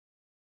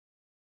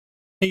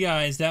Hey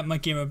guys, that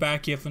MUT Gamer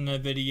back here from the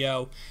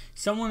video.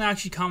 Someone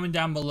actually commented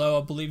down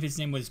below, I believe his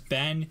name was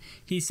Ben.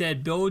 He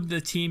said build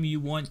the team you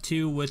want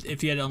to with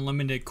if you had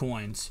unlimited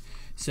coins.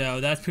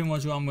 So that's pretty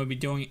much what I'm going to be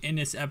doing in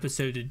this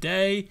episode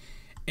today,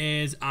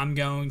 is I'm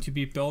going to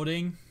be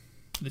building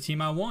the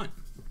team I want.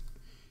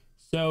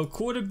 So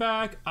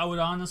quarterback, I would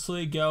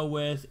honestly go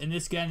with, and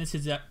this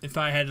is if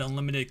I had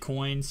unlimited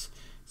coins,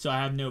 so I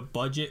have no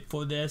budget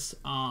for this.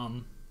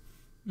 I'd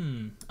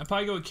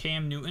probably go with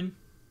Cam Newton.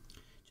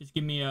 Just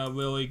give me a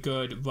really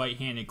good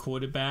right-handed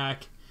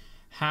quarterback.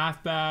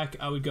 Halfback,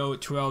 I would go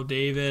with Terrell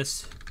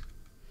Davis.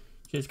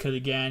 Just because,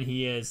 again,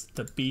 he is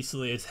the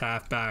beastliest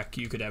halfback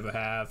you could ever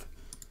have.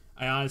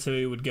 I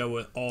honestly would go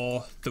with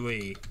all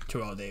three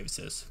Terrell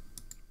Davises.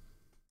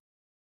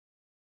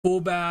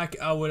 Fullback,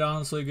 I would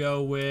honestly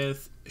go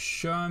with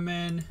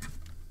Sherman,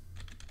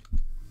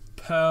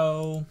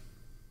 Poe,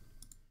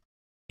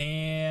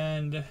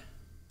 and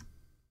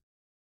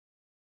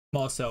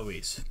Marcel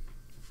Reese.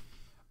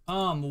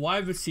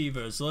 Wide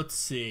receivers, let's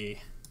see.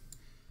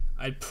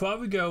 I'd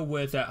probably go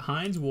with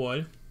Hines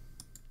Ward.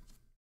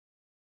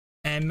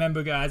 And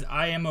remember, guys,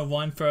 I am a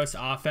run-first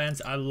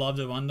offense. I love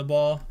to run the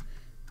ball.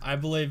 I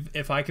believe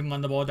if I can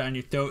run the ball down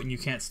your throat and you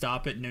can't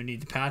stop it, no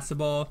need to pass the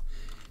ball.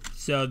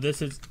 So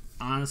this is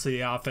honestly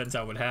the offense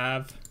I would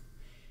have.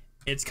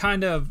 It's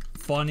kind of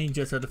funny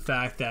just for the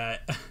fact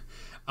that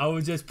I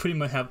would just pretty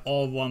much have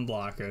all run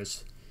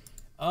blockers.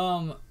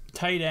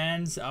 Tight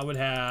ends, I would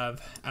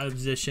have out of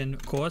position,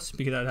 of course,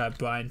 because I'd have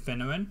Brian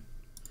Finneran,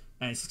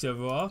 96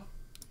 overall,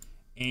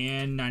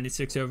 and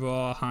 96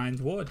 overall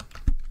Hines Ward.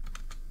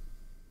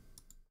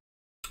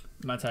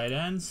 My tight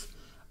ends.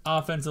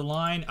 Offensive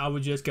line, I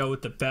would just go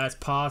with the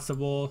best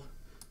possible.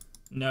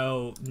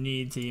 No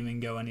need to even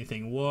go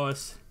anything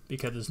worse,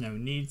 because there's no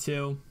need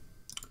to.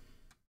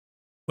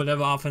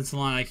 Whatever offensive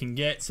line I can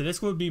get. So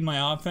this would be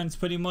my offense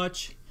pretty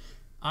much.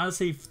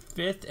 Honestly,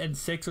 5th and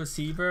 6th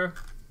receiver,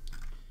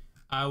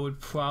 I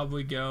would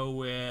probably go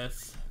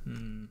with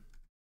remember,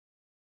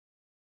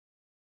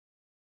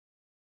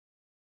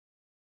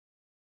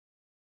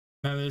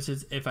 this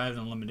is if I have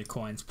unlimited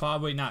coins.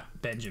 Probably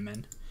not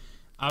Benjamin.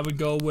 I would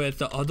go with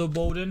the other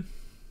Bolden.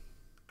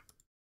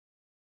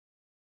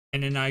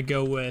 And then I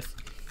go with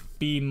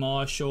B.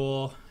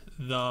 Marshall,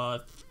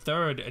 the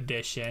 3rd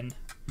edition,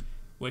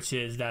 which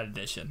is that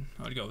edition.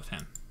 I would go with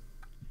him.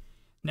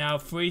 Now,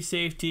 free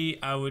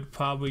safety, I would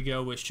probably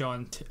go with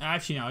Sean.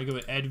 Actually, no, I'd go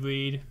with Ed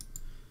Reed.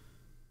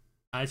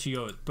 I actually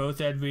go with both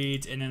Ed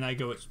Reeds, and then I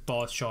go with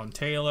both Sean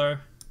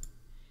Taylor.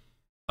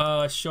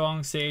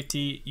 Strong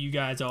safety, you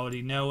guys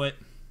already know it.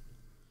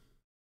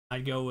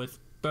 I'd go with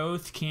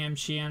both Cam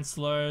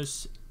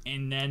Chancellors,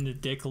 and then the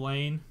Dick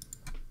Lane.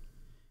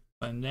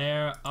 From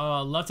there,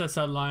 left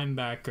outside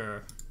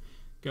linebacker,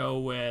 go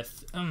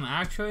with,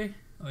 actually,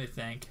 let me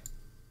think.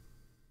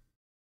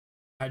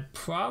 I'd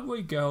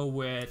probably go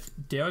with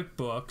Derek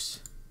Brooks,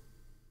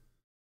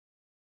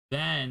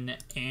 then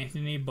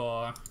Anthony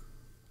Barr,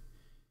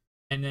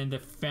 and then to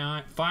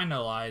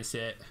finalize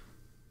it,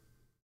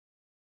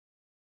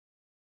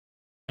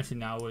 actually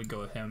now I would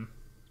go with him.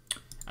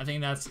 I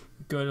think that's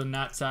good on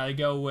that side. I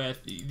go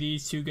with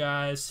these two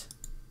guys.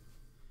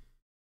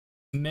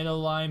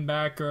 Middle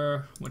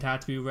linebacker would have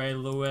to be Ray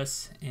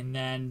Lewis, and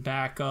then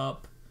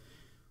backup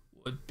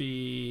would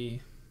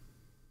be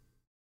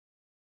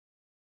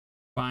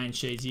Ryan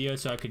Shazier,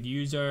 so I could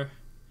use her.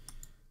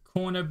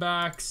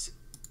 Cornerbacks,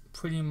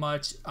 pretty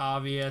much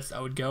obvious. I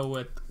would go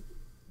with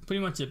pretty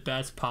much the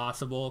best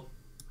possible.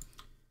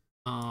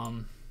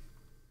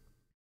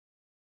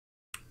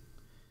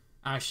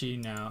 Actually,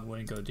 no, I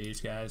wouldn't go with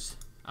these guys.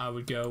 I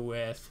would go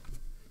with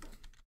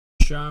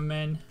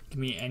Sherman. Give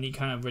me any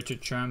kind of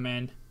Richard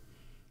Sherman.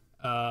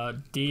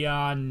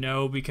 Dion,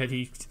 no, because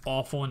he's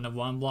awful in the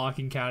run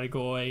blocking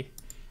category.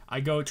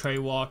 I go Trey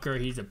Walker.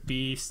 He's a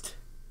beast.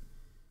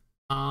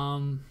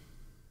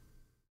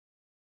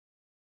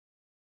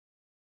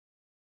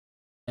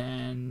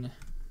 And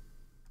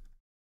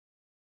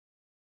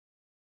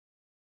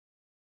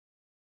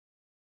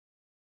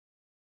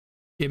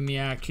give me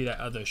actually that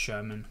other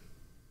Sherman.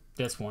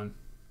 This one.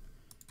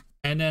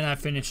 And then I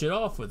finish it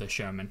off with a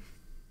Sherman.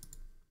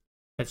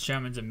 Because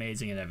Sherman's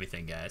amazing at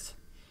everything, guys.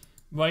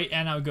 Right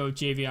end, I would go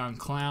Javion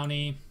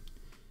Clowney.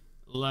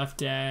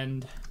 Left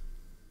end,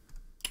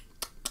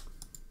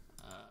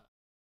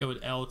 go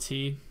with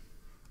LT.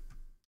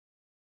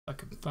 I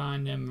can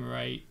find him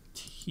right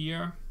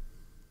here.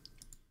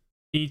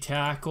 D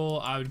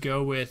tackle, I would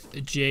go with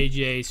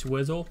JJ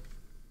Swizzle.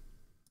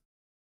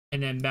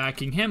 And then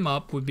backing him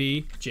up would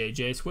be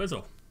JJ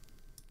Swizzle.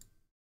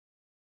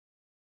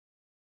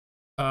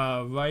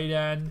 Right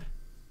end.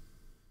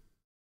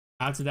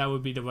 After that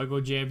would be the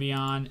regular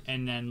Javion,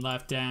 and then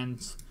left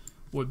ends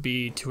would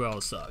be Terrell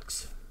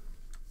Suggs.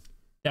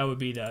 That would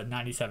be the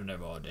 97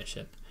 overall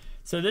edition.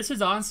 So this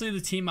is honestly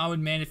the team I would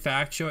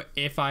manufacture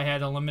if I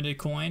had unlimited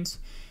coins,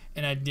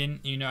 and I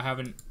didn't,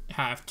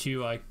 have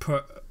to like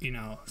put,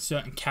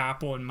 certain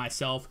capital in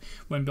myself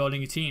when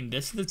building a team.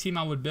 This is the team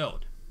I would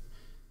build.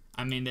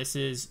 I mean, this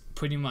is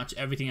pretty much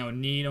everything I would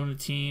need on the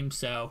team.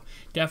 So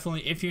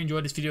definitely, if you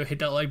enjoyed this video, hit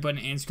that like button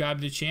and subscribe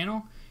to the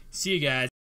channel. See you guys.